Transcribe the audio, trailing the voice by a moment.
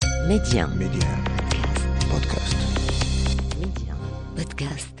Média. Podcast. Média.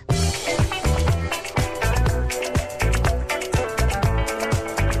 Podcast.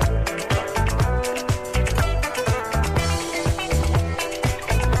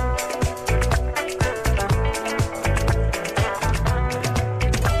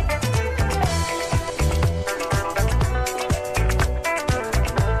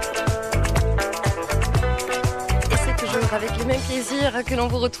 Avec le même plaisir que l'on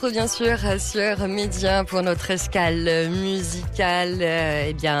vous retrouve bien sûr sur Média pour notre escale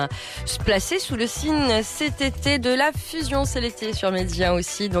musicale, placée sous le signe cet été de la fusion. C'est l'été sur Média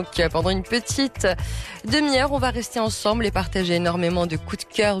aussi, donc pendant une petite demi-heure, on va rester ensemble et partager énormément de coups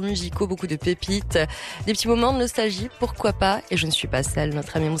de cœur musicaux, beaucoup de pépites, des petits moments de nostalgie, pourquoi pas. Et je ne suis pas seule,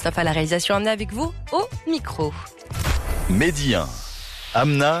 notre ami Moustapha à la réalisation, Amna avec vous au micro. Média,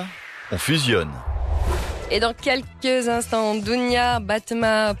 Amna, on fusionne. Et dans quelques instants, Dounia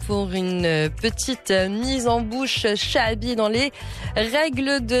Batma pour une petite mise en bouche chaabi dans les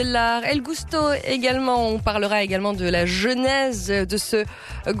règles de l'art. El Gusto également, on parlera également de la genèse de ce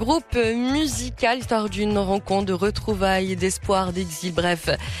groupe musical, histoire d'une rencontre, de retrouvailles, d'espoir, d'exil. Bref,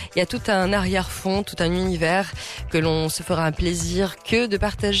 il y a tout un arrière-fond, tout un univers que l'on se fera un plaisir que de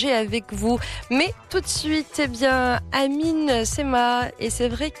partager avec vous. Mais tout de suite, Amine Semma, et c'est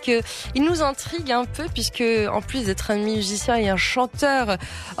vrai que il nous intrigue un peu puisque en plus d'être un musicien et un chanteur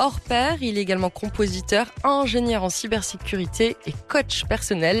hors pair, il est également compositeur, ingénieur en cybersécurité et coach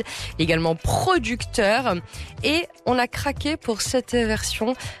personnel, également producteur. Et on a craqué pour cette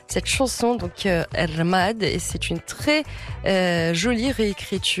version, cette chanson, donc Rmed, et c'est une très jolie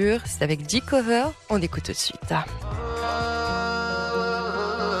réécriture. C'est avec 10 covers, on écoute tout de suite.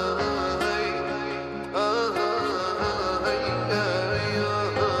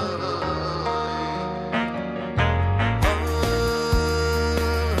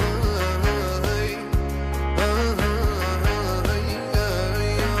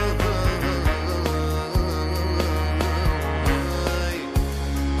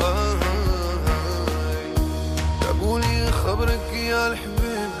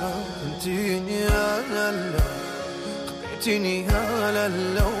 خبعتيني يا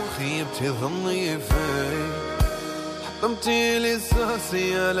لالا وخيبتي ظني في حطمتي لي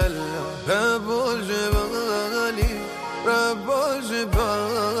ساسي يا لالا رب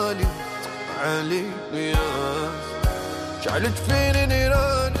الجبالي علي ياس جعلت فيني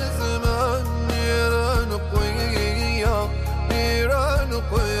نيران زمان نيران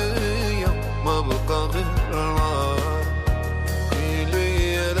قوية ما بقى غير النار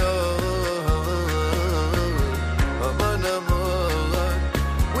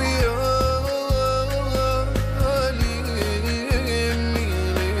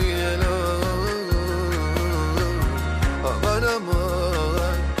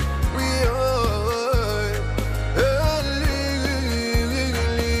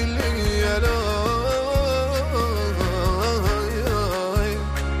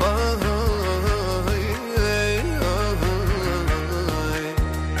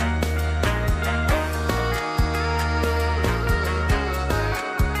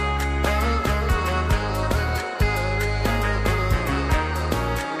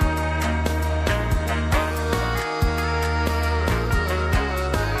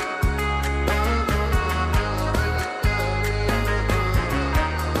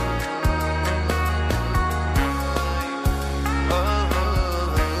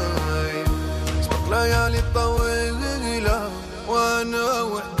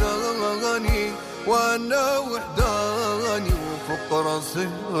راسي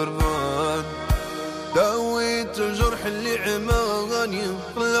غربان داويت الجرح اللي عماني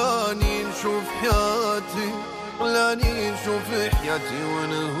خلاني نشوف حياتي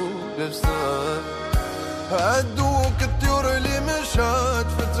وانا هو بفساد هدوك الطيور اللي مشات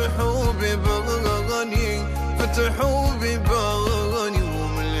فتحوا بيباني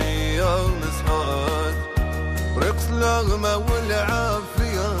ومن الايام صحات رقص لغمة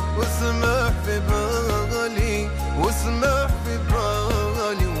والعافية واسمح في بالي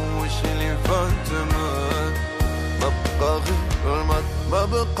وش اللي فات ما بقى غير المات ما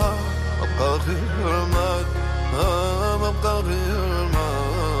بقى غير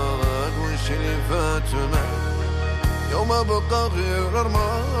المات وش اللي فات يوم ما بقى غير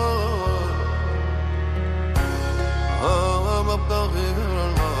المات ما بقى غير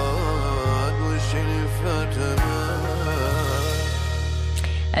المات وش اللي فات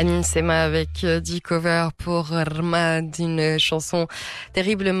Amine Semma avec 10 covers pour Rmed, une chanson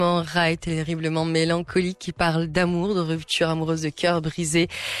terriblement terriblement mélancolique qui parle d'amour, de rupture amoureuse, de cœur brisé,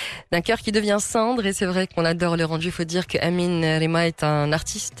 d'un cœur qui devient cendre. Et c'est vrai qu'on adore le rendu. Il faut dire que Amine Semma est un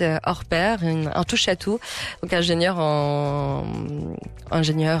artiste hors pair, un touche-à-tout, donc ingénieur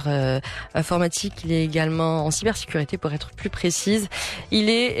informatique. Il est également en cybersécurité pour être plus précise. Il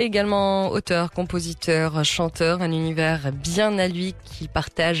est également auteur, compositeur, chanteur, un univers bien à lui qui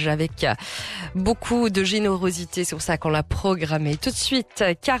partage avec beaucoup de générosité. C'est pour ça qu'on l'a programmé. Tout de suite,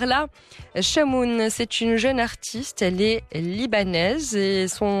 Carla Chamoun, c'est une jeune artiste. Elle est libanaise et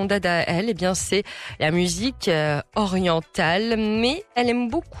son dada, elle, eh bien, c'est la musique orientale. Mais elle aime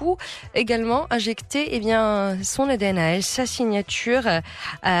beaucoup également injecter, eh bien, son ADN à elle, sa signature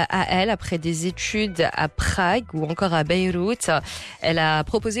à elle après des études à Prague ou encore à Beyrouth. Elle a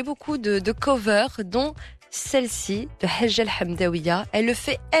proposé beaucoup de covers, dont celle-ci de Hiya Hiya. Elle le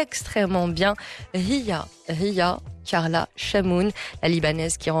fait extrêmement bien. Hiya Hiya, Carla Chamoun, la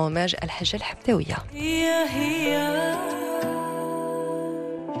libanaise qui rend hommage à Hiya Hiya. Hiya Hiya.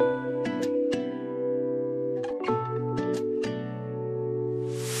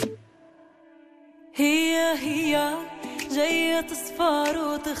 هي هي جاية تصفر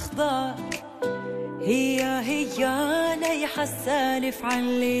وتخضر هي هي لايحة السالف عن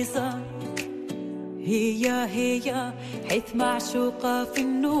اللي صار هي هي حيث معشوقة في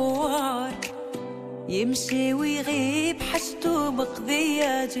النوار يمشي ويغيب حشته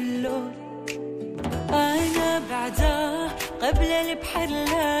مقضية جلور أنا بعده قبل البحر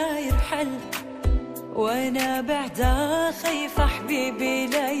لا يرحل وأنا بعده خايفة حبيبي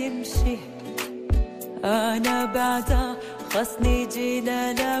لا يمشي أنا بعده خصني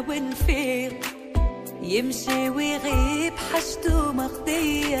جينا لا ونفيق يمشي ويغيب حشته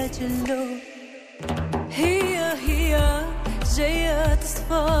مقضية جلور هي هي جاية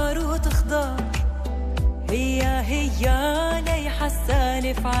تصفر وتخضر هي هي لايحة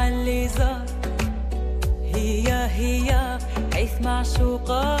السالف عن اللي زار هي هي حيث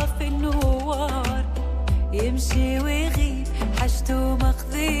معشوقة في النوار يمشي ويغيب حشته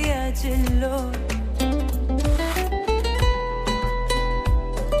مقضية جلور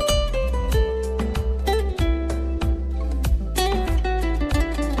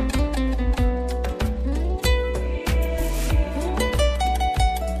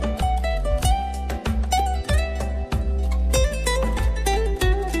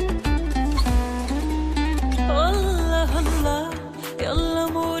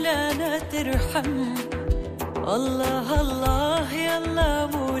الله الله يلا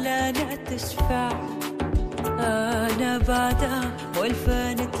مولانا تشفع أنا بعدها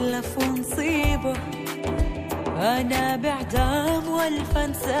والفا نتلف ونصيبه أنا بعدها والفا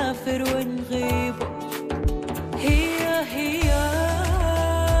نسافر ونغيبه هي هي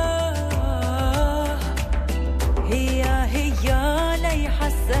هي هي لايحة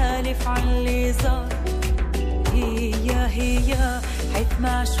السالف عن اللي صار هي هي حيث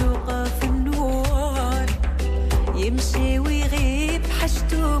معشوقة في النوار يمشي ويغيب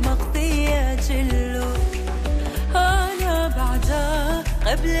حشته مقضية جلو أنا بعده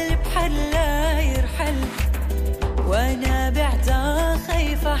قبل البحر لا يرحل وأنا بعده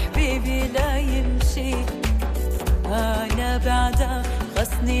خايفة حبيبي لا يمشي أنا بعده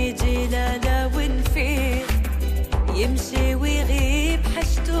خصني جينا لا ونفيق يمشي ويغيب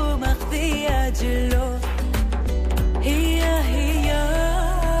حشته مقضية جلو هي هي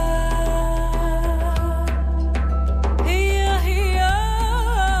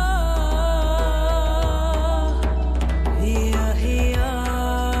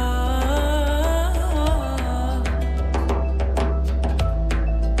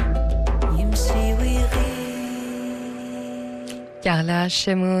Carla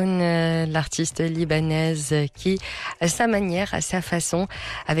Chamoun, l'artiste libanaise qui, à sa manière, à sa façon,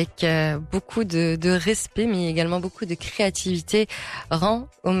 avec beaucoup de respect, mais également beaucoup de créativité, rend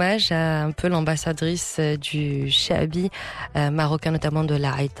hommage à un peu l'ambassadrice du chaabi marocain, notamment de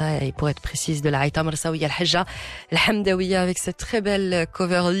la Haïta, et pour être précise, de la Haïta Marsaouia al-Hajja, al-Hamdawiya, avec cette très belle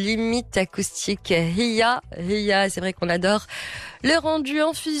cover limite acoustique Hiya Hiya. C'est vrai qu'on adore le rendu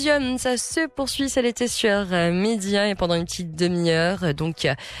en fusionne, ça se poursuit, ça l'était sur Média et pendant une petite demi-heure. Donc,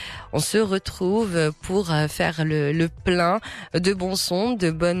 on se retrouve pour faire le plein de bons sons,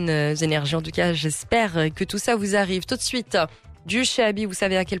 de bonnes énergies. En tout cas, j'espère que tout ça vous arrive tout de suite. Du chaabi, vous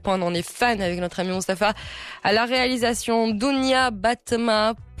savez à quel point on en est fan avec notre ami Moustapha, à la réalisation Dounia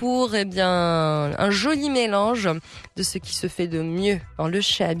Batma pour un joli mélange de ce qui se fait de mieux dans le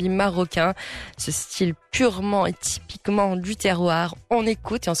chaabi marocain, ce style purement et typiquement du terroir. On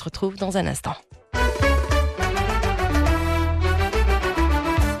écoute et on se retrouve dans un instant.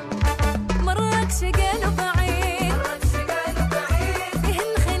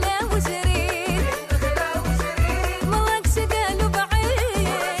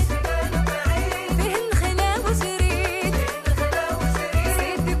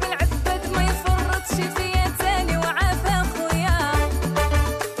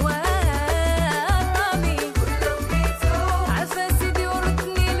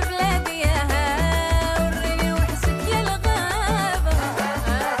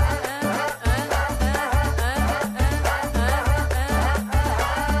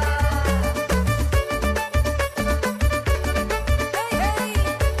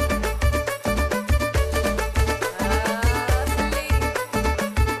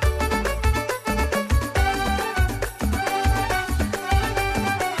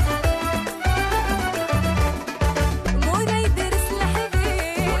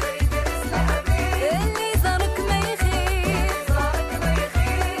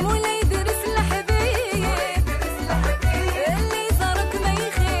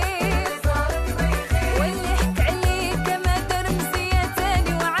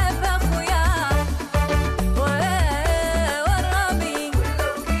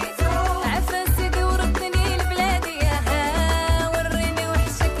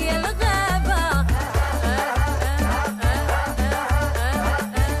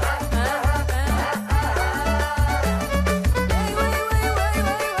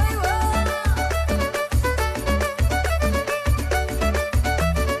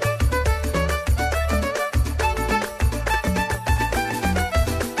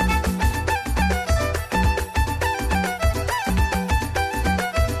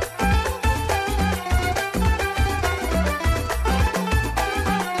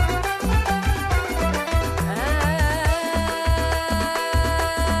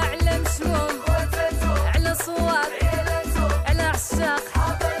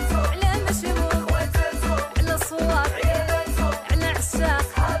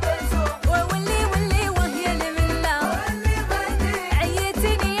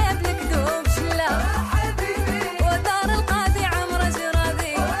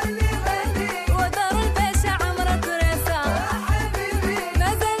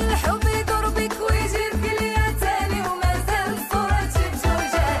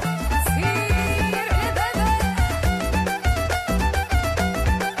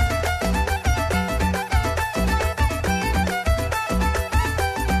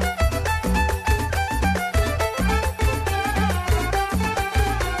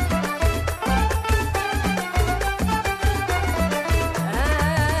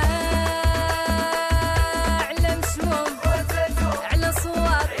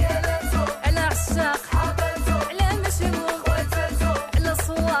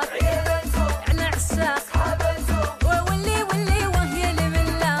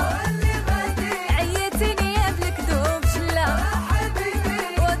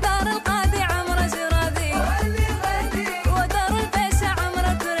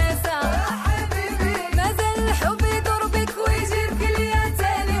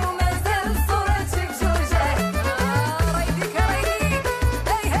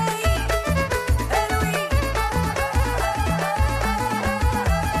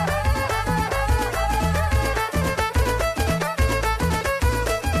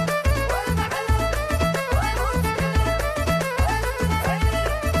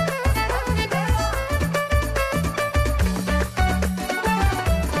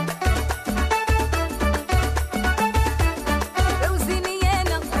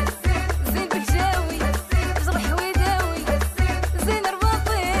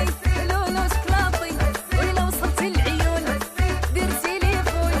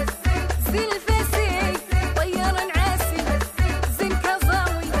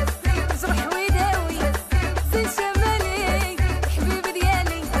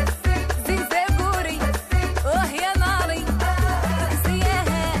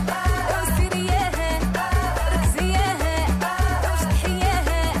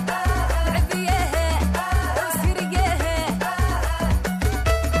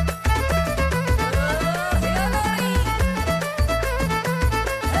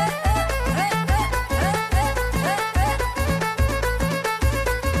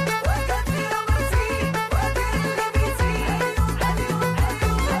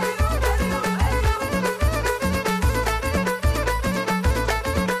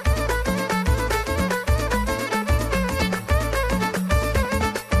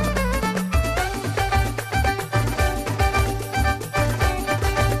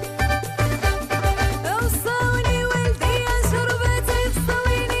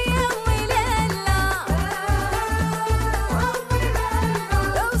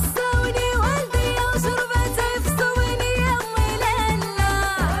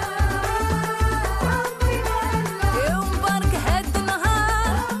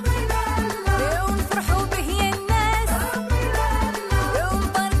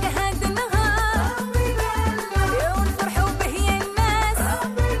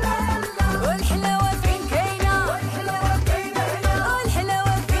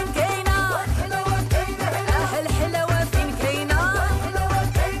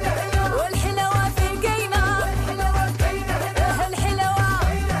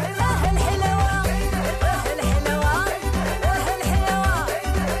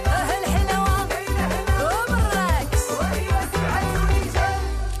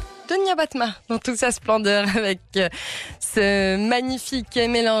 Dunya Batma dans toute sa splendeur avec ce magnifique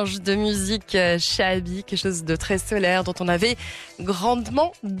mélange de musique chaabi, quelque chose de très solaire dont on avait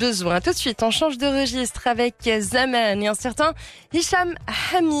grandement besoin. Tout de suite, on change de registre avec Zamane et un certain Hiya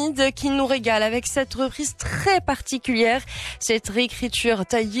Hiya qui nous régale avec cette reprise très particulière, cette réécriture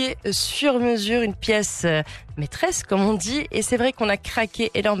taillée sur mesure, une pièce maîtresse comme on dit, et c'est vrai qu'on a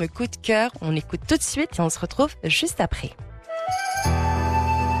craqué, énorme coup de cœur. On écoute tout de suite et on se retrouve juste après.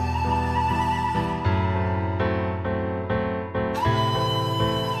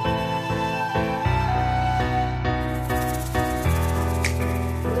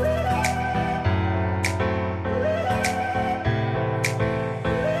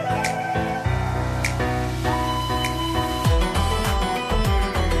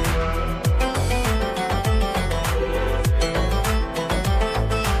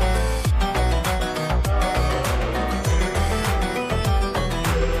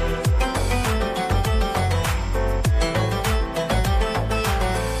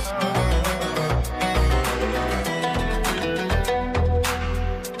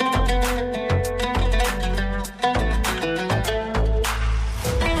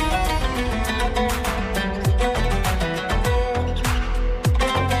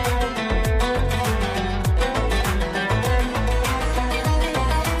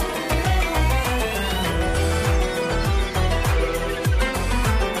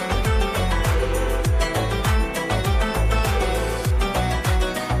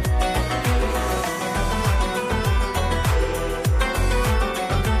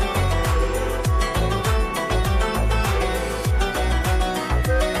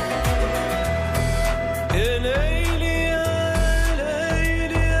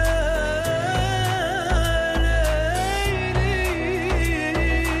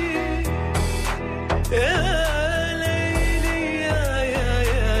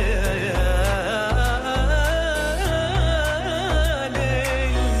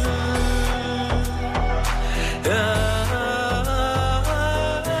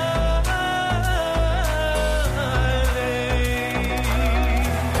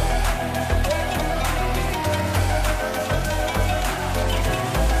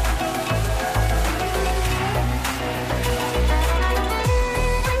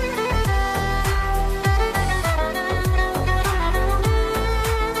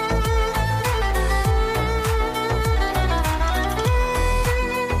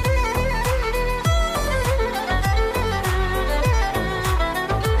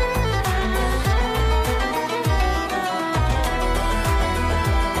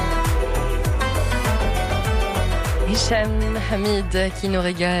 Hamid qui nous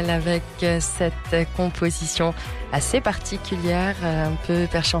régale avec cette composition assez particulière, un peu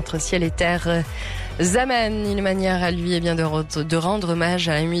perchée entre ciel et terre. Zamane, une manière à lui de rendre hommage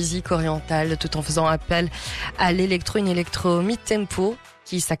à la musique orientale tout en faisant appel à l'électro, une électro mid-tempo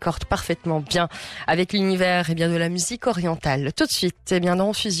qui s'accorde parfaitement bien avec l'univers de la musique orientale. Tout de suite,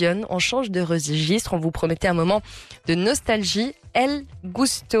 on fusionne, on change de registre, on vous promettait un moment de nostalgie. El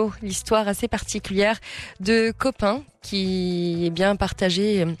Gusto, l'histoire assez particulière de copains qui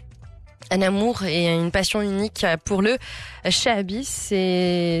partageaient un amour et une passion unique pour le chaabi.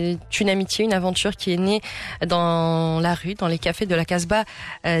 C'est une amitié, une aventure qui est née dans la rue, dans les cafés de la Casbah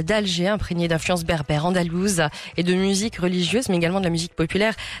d'Alger, imprégnée d'influences berbères, andalouses et de musique religieuse, mais également de la musique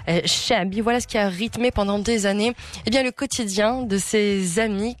populaire chaabi. Voilà ce qui a rythmé pendant des années le quotidien de ces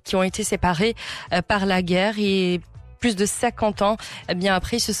amis qui ont été séparés par la guerre, et plus de 50 ans,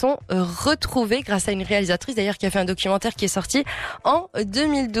 après, ils se sont retrouvés grâce à une réalisatrice d'ailleurs qui a fait un documentaire qui est sorti en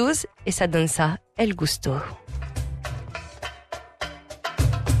 2012, et ça donne ça, El Gusto.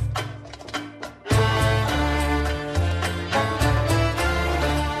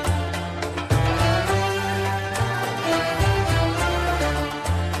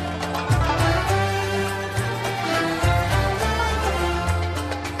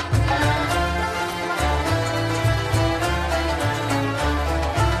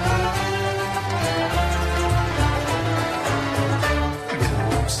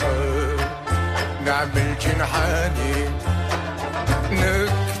 نعمل جنحاني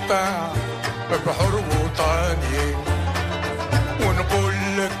نقطع بحر وطاني ونقول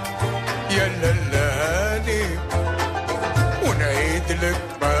لك يا للهاني ونعيد لك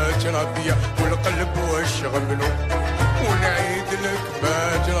ما جرى بيا والقلب واشغله ونعيد لك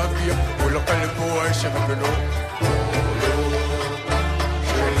ما جرى بيا والقلب واشغله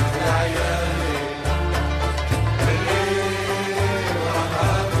شايف العيالي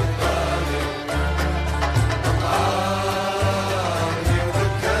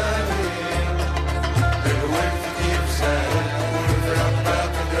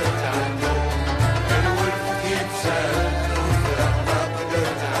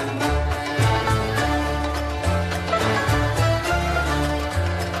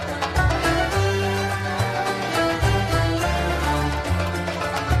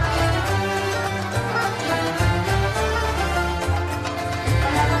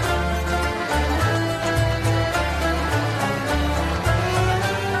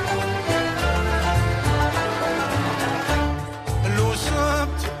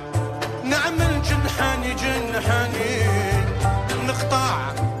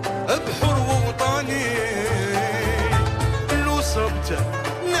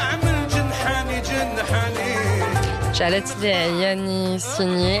Chalet Yani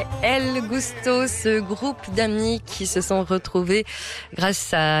signé El Gusto, ce groupe d'amis qui se sont retrouvés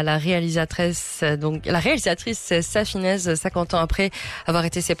grâce à la réalisatrice Safinez, 50 ans après avoir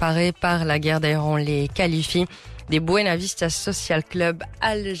été séparés par la guerre. D'ailleurs, on les qualifie des Buena Vista Social Club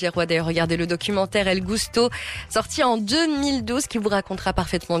algérois. D'ailleurs, regardez le documentaire El Gusto, sorti en 2012, qui vous racontera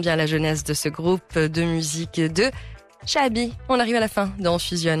parfaitement bien la jeunesse de ce groupe de musique de chaabi. On arrive à la fin d'On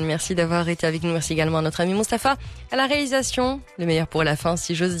Fusionne. Merci d'avoir été avec nous. Merci également à notre ami Mustapha à la réalisation. Le meilleur pour la fin,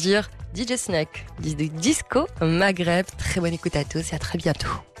 si j'ose dire, DJ Snake, disco Maghreb. Très bonne écoute à tous et à très bientôt.